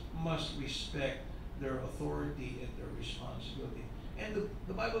others must respect their authority and their responsibility. And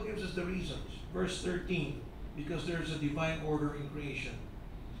the Bible gives us the reasons. Verse 13, because there's a divine order in creation.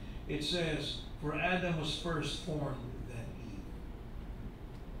 It says, for Adam was first formed, then Eve.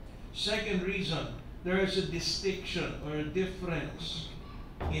 Second reason, there is a distinction or a difference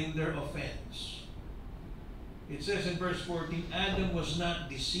in their offense. It says in verse 14, Adam was not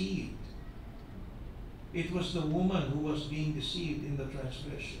deceived. It was the woman who was being deceived in the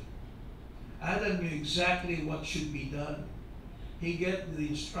transgression. Adam knew exactly what should be done. He got the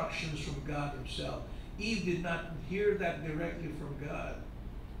instructions from God himself. Eve did not hear that directly from God.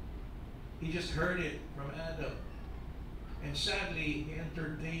 He just heard it from Adam. And sadly, he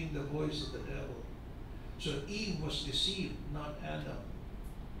entertained the voice of the devil. So Eve was deceived, not Adam.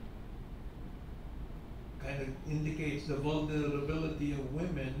 Kind of indicates the vulnerability of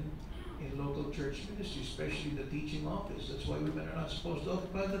women in local church ministry, especially the teaching office. That's why women are not supposed to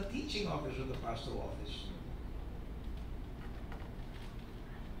occupy the teaching office or the pastoral office.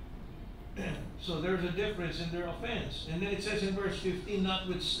 So there's a difference in their offense. And then it says in verse 15,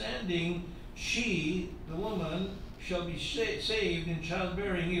 notwithstanding, she, the woman, shall be saved in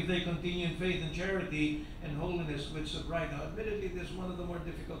childbearing if they continue in faith and charity and holiness with sobriety. Now, admittedly, this is one of the more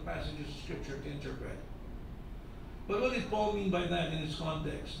difficult passages of Scripture to interpret. But what did Paul mean by that in its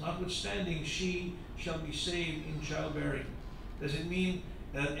context? Notwithstanding, she shall be saved in childbearing. Does it mean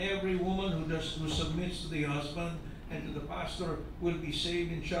that every woman who submits to the husband and to the pastor will be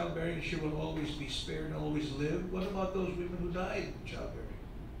saved in childbearing? She will always be spared and always live? What about those women who died in childbearing?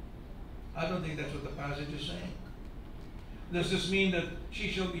 I don't think that's what the passage is saying. Does this mean that she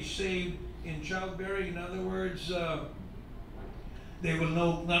shall be saved in childbearing? In other words, they will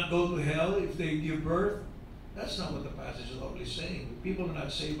not go to hell if they give birth? That's not what the passage is obviously saying. People are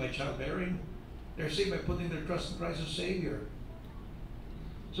not saved by childbearing. They're saved by putting their trust in Christ as Savior.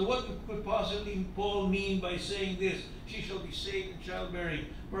 So what could possibly Paul mean by saying this? She shall be saved in childbearing.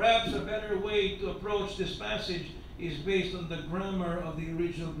 Perhaps a better way to approach this passage is based on the grammar of the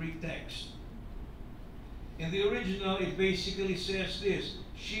original Greek text. In the original, it basically says this: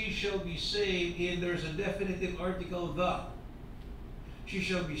 she shall be saved in, there's a definitive article, the. She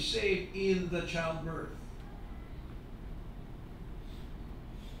shall be saved in the childbirth.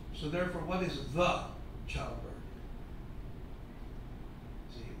 So therefore, what is the childbirth?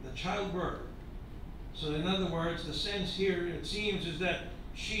 See, the childbirth. So in other words, the sense here, it seems, is that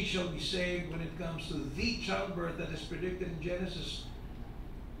she shall be saved when it comes to the childbirth that is predicted in Genesis.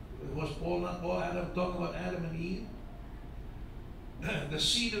 Was Paul Adam talking about Adam and Eve? The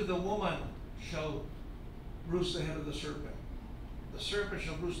seed of the woman shall bruise the head of the serpent. The serpent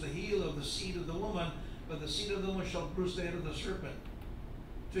shall bruise the heel of the seed of the woman, but the seed of the woman shall bruise the head of the serpent.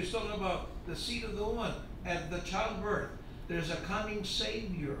 So he's talking about the seed of the woman at the childbirth. There's a coming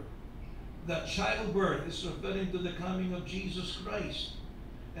Savior. The childbirth is referring to the coming of Jesus Christ.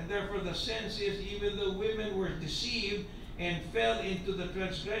 And therefore the sense is, even though women were deceived and fell into the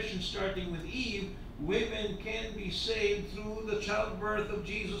transgression starting with Eve, women can be saved through the childbirth of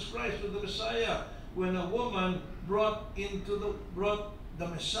Jesus Christ, through the Messiah, when a woman brought the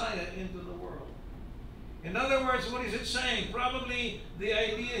Messiah into the world. In other words, what is it saying? Probably the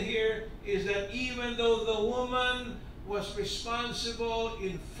idea here is that even though the woman was responsible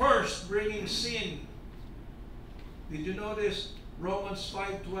in first bringing sin. Did you notice Romans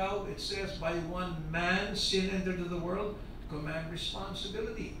 5:12? It says, by one man sin entered into the world. Command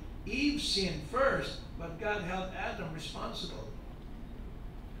responsibility. Eve sinned first, but God held Adam responsible.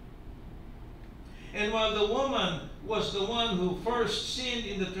 And while the woman was the one who first sinned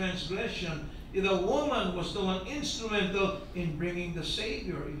in the transgression, the woman was the one instrumental in bringing the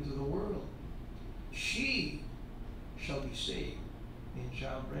Savior into the world. She shall be saved in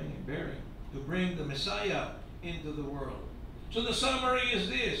childbearing, to bring the Messiah into the world. So the summary is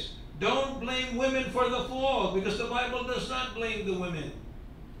this: don't blame women for the fall, because the Bible does not blame the women.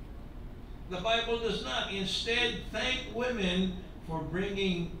 The Bible does not. Instead, thank women for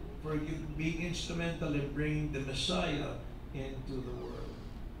being instrumental in bringing the Messiah into the world.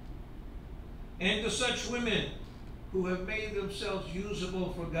 And to such women who have made themselves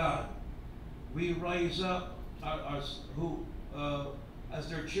usable for God, we rise up as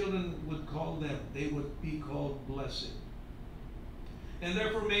their children would call them. They would be called blessed. And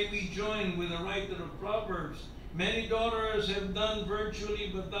therefore may we join with the writer of Proverbs. Many daughters have done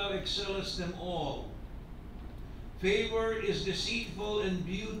virtually, but thou excellest them all. Favor is deceitful and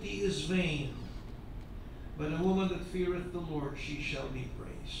beauty is vain. But a woman that feareth the Lord, she shall be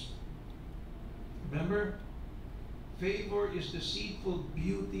praised. Remember? Favor is deceitful,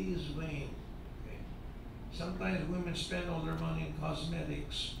 beauty is vain. Okay. Sometimes women spend all their money in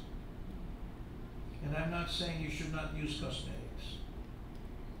cosmetics. And I'm not saying you should not use cosmetics.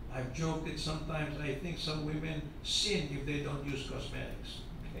 I've joked that sometimes I think some women sin if they don't use cosmetics.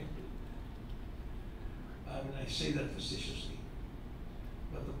 Okay? I say that facetiously.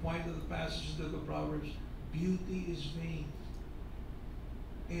 But the point of the passage of the Proverbs, beauty is vain.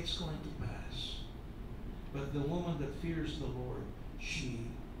 It's going to pass. But the woman that fears the Lord, she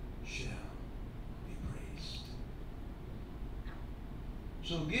shall be praised.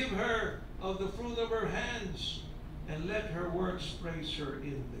 So give her of the fruit of her hands, and let her works praise her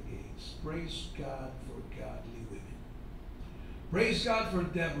in the gates. Praise God for godly women. Praise God for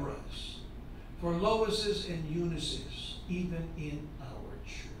Deborahs, for Loises and Eunices, even in our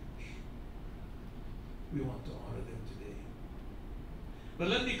church. We want to honor them today. But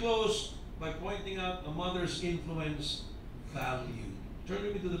let me close by pointing out a mother's influence value. Turn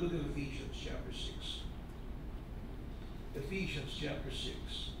with me to the book of Ephesians, chapter 6. Ephesians, chapter 6.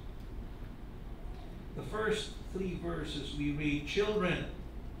 The first 3 verses we read, children,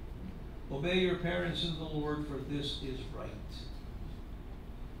 obey your parents in the Lord, for this is right.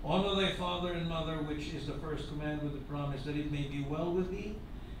 Honor thy father and mother, which is the first command with the promise, that it may be well with thee,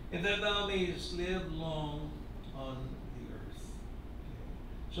 and that thou mayest live long on the earth.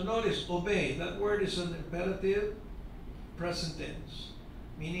 Okay. So notice, obey. That word is an imperative present tense,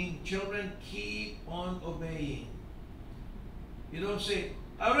 meaning children, keep on obeying. You don't say,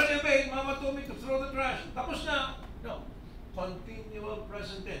 I already obeyed, Mama told me to throw the trash. Tapos na. No. Continual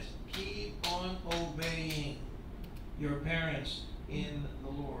present tense. Keep on obeying your parents in the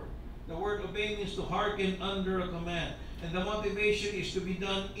Lord. The word obey means to hearken under a command. And the motivation is to be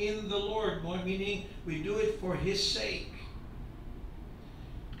done in the Lord, more meaning we do it for His sake.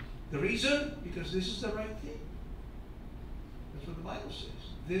 The reason? Because this is the right thing. That's what the Bible says.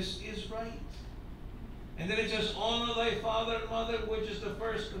 This is right. And then it says, honor thy father and mother, which is the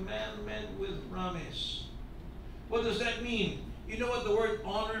first commandment with promise. What does that mean? You know what the word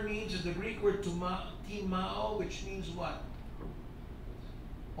honor means? It's the Greek word timao, which means what?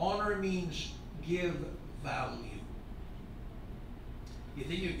 Honor means give value. You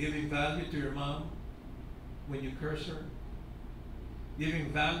think you're giving value to your mom when you curse her?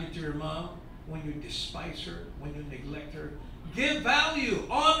 Giving value to your mom when you despise her, when you neglect her? Give value.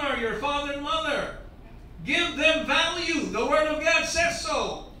 Honor your father and mother. Give them value. The Word of God says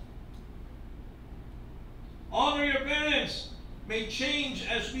so. Honor your parents. May change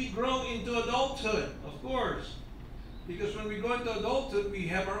as we grow into adulthood, of course. Because when we go into adulthood, we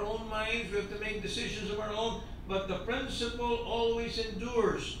have our own minds. We have to make decisions of our own. But the principle always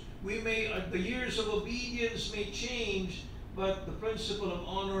endures. The years of obedience may change, but the principle of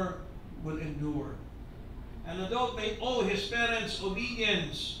honor will endure. An adult may owe his parents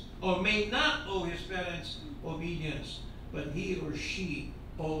obedience, or may not owe his parents obedience, but he or she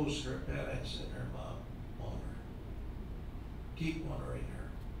owes her parents and her mom honor. Keep honoring her.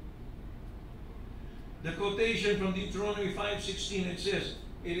 The quotation from Deuteronomy 5:16, it says,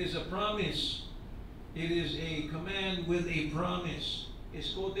 it is a promise. It is a command with a promise.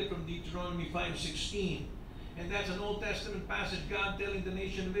 It's quoted from Deuteronomy 5:16. And that's an Old Testament passage, God telling the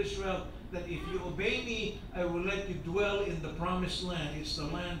nation of Israel that if you obey me, I will let you dwell in the promised land. It's the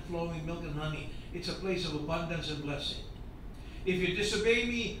land flowing milk and honey. It's a place of abundance and blessing. If you disobey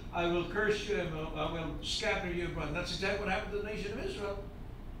me, I will curse you and I will scatter you abroad. That's exactly what happened to the nation of Israel.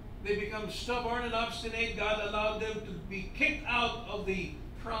 They become stubborn and obstinate. God allowed them to be kicked out of the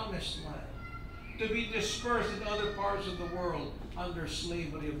promised land, to be dispersed in other parts of the world under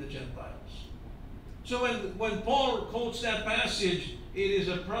slavery of the Gentiles. So when Paul quotes that passage, it is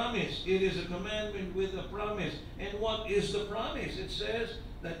a promise. It is a commandment with a promise. And what is the promise? It says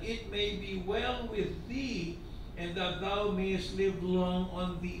that it may be well with thee and that thou mayest live long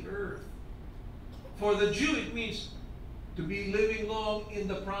on the earth. For the Jew, it means to be living long in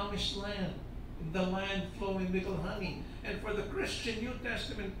the promised land, in the land flowing milk and honey. And for the Christian New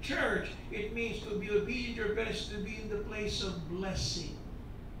Testament church, it means to be obedient to your parents, to be in the place of blessing.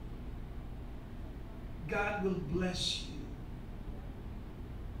 God will bless you,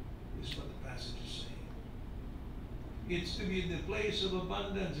 is what the passage is saying. It's to be in the place of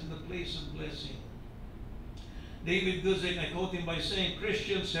abundance, in the place of blessing. David Guzik, I quote him by saying,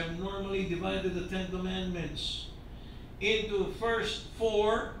 Christians have normally divided the Ten Commandments into first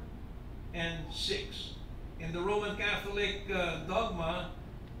 4 and 6. In the Roman Catholic dogma,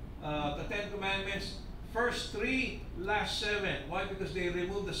 the Ten Commandments, first 3, last 7. Why? Because they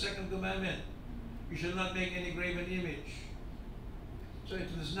removed the second commandment. You shall not make any graven image. So it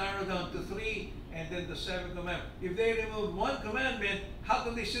was narrowed down to 3 and then the 7th commandment. If they removed 1 commandment, how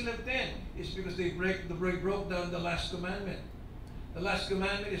can they still have 10? It's because they broke down the last commandment. The last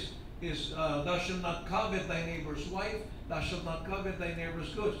commandment is thou shalt not covet thy neighbor's wife, thou shalt not covet thy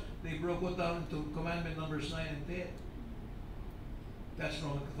neighbor's goods. They broke it down into commandment numbers 9 and 10. That's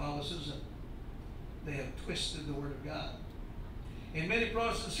Roman Catholicism. They have twisted the Word of God. In many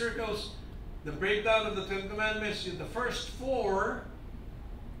Protestant circles, the breakdown of the Ten Commandments is the first 4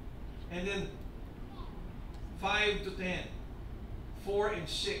 and then 5 to 10, 4 and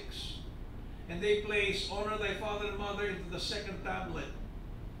 6. And they place honor thy father and mother into the second tablet.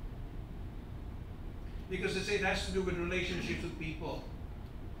 Because they say it has to do with relationships with people.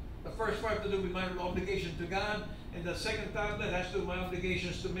 The first part to do with my obligation to God, and the second tablet has to do with my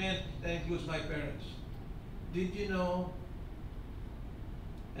obligations to men. That includes my parents. Did you know?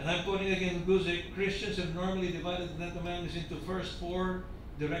 And I'm quoting again Guzik, Christians have normally divided the Ten Commandments into first 4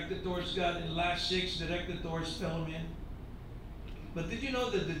 directed towards God and last 6 directed towards fellow men. But did you know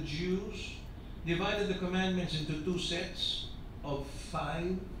that the Jews divided the commandments into 2 sets of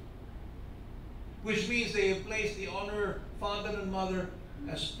 5? Which means they have placed the honor father and mother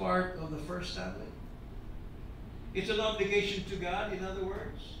as part of the first tablet. It's an obligation to God, in other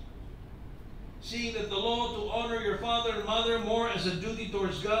words. Seeing that the law to honor your father and mother more as a duty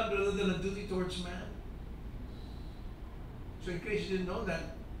towards God rather than a duty towards man. So in case you didn't know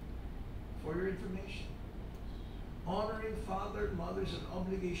that, for your information, honoring father and mother is an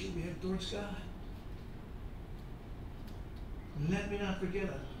obligation we have towards God. Let me not forget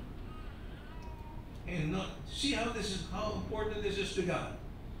it. And see how important this is to God.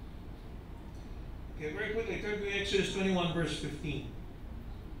 Okay, very quickly, turn to Exodus 21, verse 15.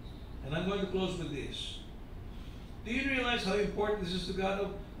 And I'm going to close with this. Do you realize how important this is to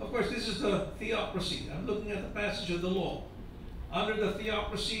God? Of course, this is the theocracy. I'm looking at the passage of the law. Under the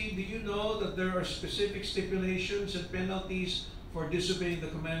theocracy, do you know that there are specific stipulations and penalties for disobeying the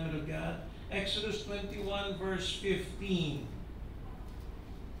commandment of God? Exodus 21 verse 15.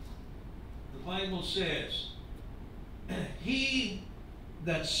 The Bible says, he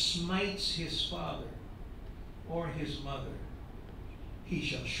that smites his father or his mother, he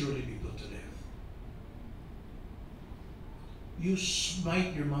shall surely be put to death. You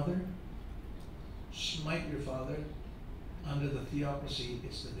smite your mother, smite your father, under the theocracy,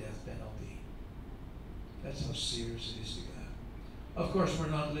 it's the death penalty. That's how serious it is to God. Of course, we're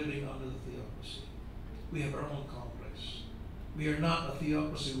not living under the theocracy. We have our own complex. We are not a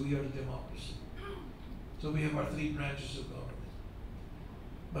theocracy, we are a democracy. So we have our three branches of government.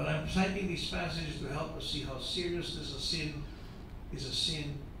 But I'm citing these passages to help us see how serious this is a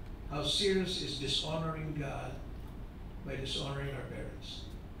sin, how serious is dishonoring God by dishonoring our parents.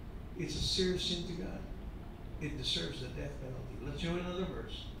 It's a serious sin to God. It deserves the death penalty. Let's show another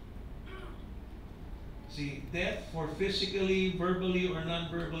verse. See, death for physically, verbally, or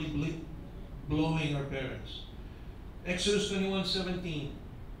non-verbally blowing our parents. Exodus 21:17.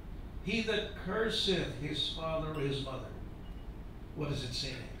 He that curseth his father or his mother. What does it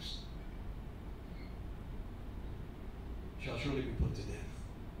say next? Shall surely be put to death.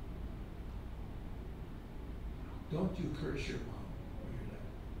 Don't you curse your mom or your dad,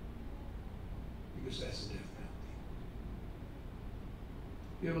 because that's the death penalty.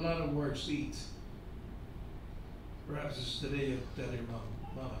 You have a lot of words to eat. Perhaps it's the day you tell your mom,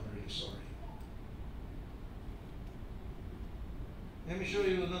 Mom, I'm really sorry. Let me show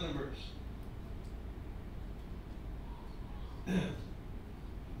you another verse.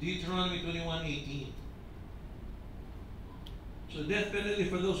 Deuteronomy 21:18. So death penalty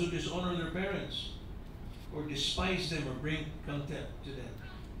for those who dishonor their parents or despise them or bring contempt to them.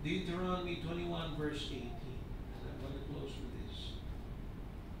 Deuteronomy 21 verse 18. And I'm going to close with this.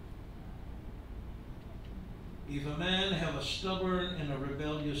 If a man have a stubborn and a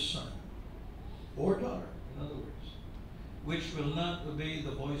rebellious son or daughter, in other words, which will not obey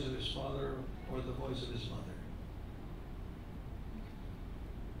the voice of his father or the voice of his mother,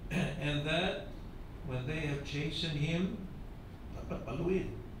 and that when they have chastened him,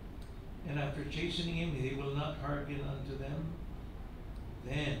 and after chastening him, he will not hearken unto them,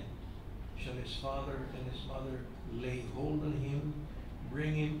 then shall his father and his mother lay hold on him,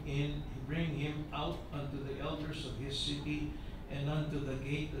 bring him out unto the elders of his city, and unto the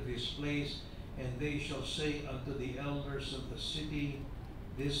gate of his place, and they shall say unto the elders of the city,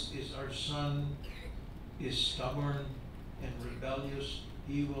 this is our son, is stubborn and rebellious,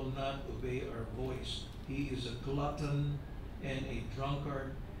 he will not obey our voice. He is a glutton and a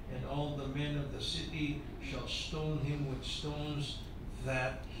drunkard, and all the men of the city shall stone him with stones,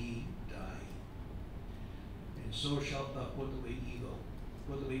 that he die. And so shalt thou put away evil.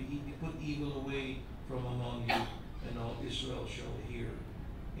 Put evil away from among you, and all Israel shall hear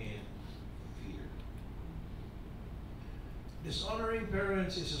and fear. Dishonoring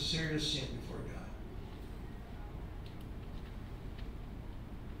parents is a serious sin before God.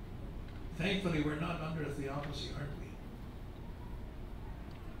 Thankfully, we're not under a theocracy, aren't we?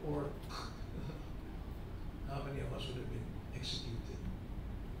 Or how many of us would have been executed?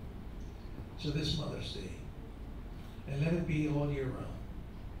 So this Mother's Day, and let it be all year round.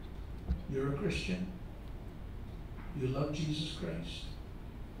 You're a Christian. You love Jesus Christ.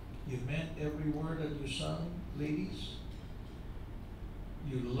 You meant every word that you sung, ladies.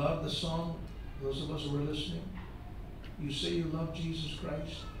 You love the song, those of us who are listening. You say you love Jesus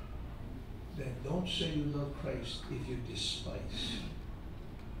Christ. Then don't say you love Christ if you despise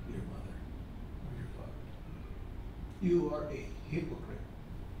your mother or your father. You are a hypocrite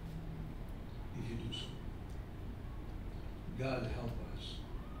if you do so. God help us.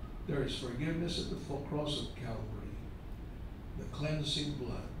 There is forgiveness at the cross of Calvary, the cleansing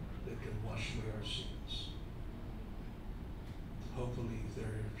blood that can wash away our sins. Hopefully, if there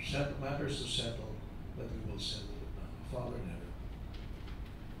are matters to settle, that we will settle it now. Father in heaven,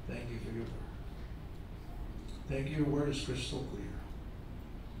 thank you for your word. Thank you, your word is crystal clear.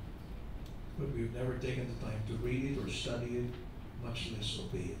 But we've never taken the time to read it or study it, much less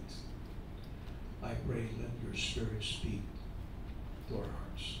obey it. I pray, let your Spirit speak to our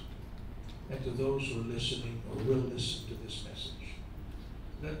hearts. And to those who are listening or will listen to this message,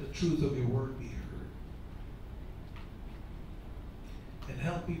 let the truth of your word be heard. And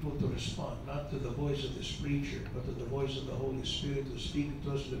help people to respond, not to the voice of this preacher, but to the voice of the Holy Spirit who is speaking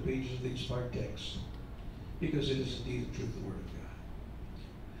to us in the pages of the inspired text. Because it is indeed the truth of the Word of God.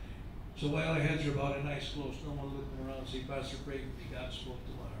 So while our heads are bowed and eyes closed, no one looking around, say, Pastor, pray for me. God spoke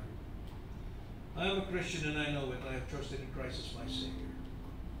to my heart. I am a Christian and I know it. I have trusted in Christ as my Savior.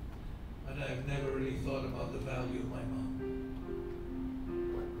 And I have never really thought about the value of my mom.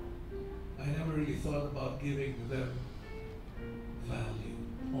 I never really thought about giving them value,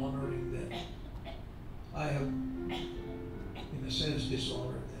 honoring them. I have, in a sense,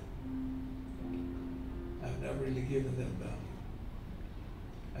 dishonored them. I've never really given them value.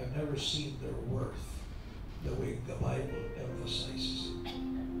 I've never seen their worth the way the Bible emphasizes it.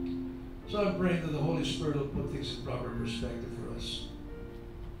 So I'm praying that the Holy Spirit will put things in proper perspective for us.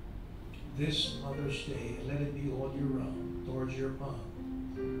 This Mother's Day, and let it be all year round towards your mom,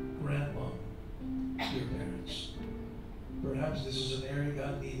 grandmom, your parents. Perhaps this is an area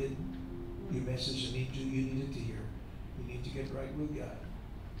God needed your message you needed to hear. You need to get right with God.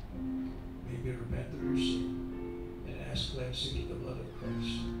 Maybe repent of your sin and ask cleansing in the blood of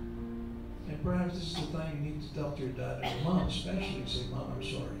Christ. And perhaps this is the time you need to talk to your dad and your mom, especially, and say, Mom, I'm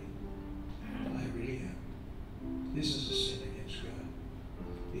sorry. I really am. This is a sin against God.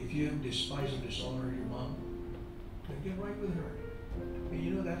 If you have despised or dishonored your mom, then get right with her. And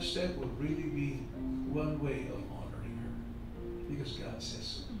you know that step will really be one way of honoring her, because God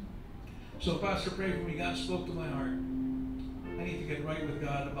says so. So, Pastor, pray for me. God spoke to my heart. I need to get right with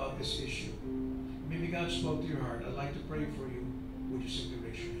God about this issue. Maybe God spoke to your heart. I'd like to pray for you. Would you simply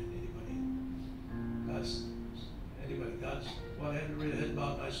raise your hand? Anybody? God's, well, head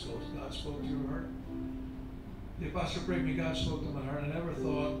bowed, eyes closed. God spoke to your heart. The Pastor prayed me. God spoke to my heart. I never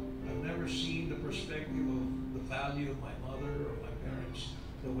thought, I've never seen the perspective of the value of my mother or my parents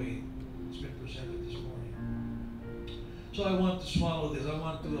the way it's been presented this morning. So I want to swallow this. I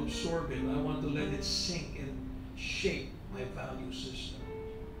want to absorb it. I want to let it sink and shape my value system.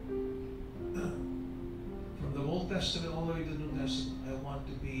 From the Old Testament all the way to the New Testament, I want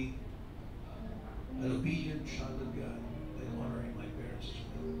to be an obedient child of God and honoring my parents as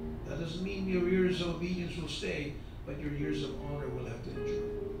well. That doesn't mean your years of obedience will stay, but your years of honor will have to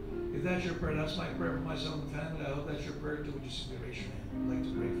endure. If that's your prayer, that's my prayer for myself and family. I hope that's your prayer too. Would you simply raise your hand? I'd like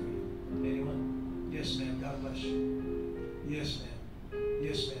to pray for you. Anyone? Yes, ma'am. God bless you. Yes, ma'am.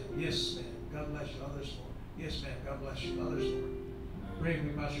 Yes, ma'am. Yes, ma'am. God bless you. Others more. Yes, ma'am. God bless you. Others more. Pray for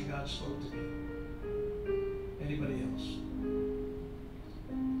me, Pastor. God spoke to me. Anybody else?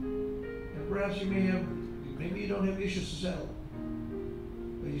 Perhaps you may have, maybe you don't have issues to settle.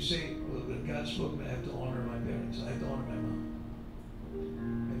 But you say, well, when God spoke, I have to honor my parents. I have to honor my mom.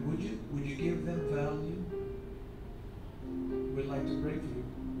 And would you give them value? We'd like to pray for you.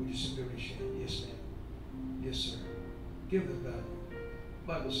 Would you simply raise your hand? Yes, ma'am. Yes, sir. Give them value.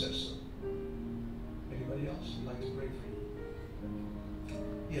 The Bible says so. Anybody else would like to pray for you?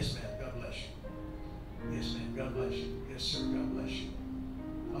 Yes, ma'am. God bless you. Yes, ma'am. God bless you. Yes, sir. God bless you.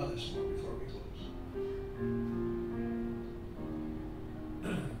 Others more before we close.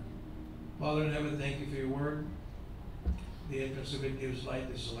 Father in heaven, thank you for your word. The entrance of it gives light.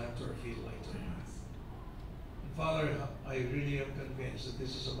 This is a lamp to our feet, light to our path. And Father, I really am convinced that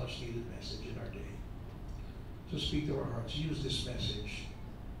this is a much needed message in our day. So speak to our hearts. Use this message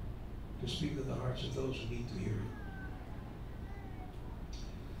to speak to the hearts of those who need to hear it.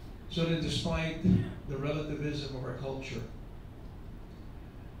 So that despite the relativism of our culture,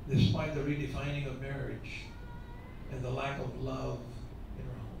 despite the redefining of marriage and the lack of love in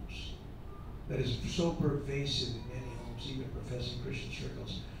our homes that is so pervasive in many homes, even professing Christian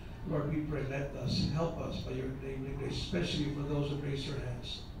circles, Lord, we pray, help us by your name, especially for those who raise their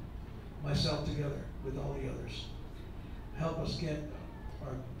hands, myself together with all the others. Help us get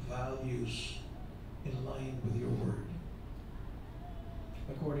our values in line with your word,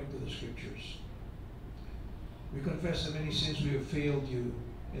 according to the scriptures. We confess that many sins we have failed you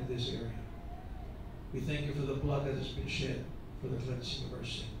in this area. We thank you for the blood that has been shed for the cleansing of our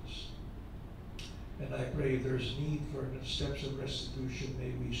sins. And I pray if there's need for steps of restitution,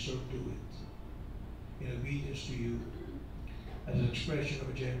 may we so do it in obedience to you, as an expression of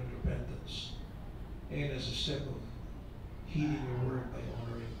a genuine repentance, and as a step of heeding your word by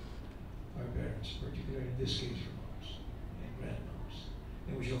honoring our parents, particularly in this case, our moms and grandmoms.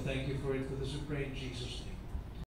 And we shall thank you for it, for this we pray in Jesus' name.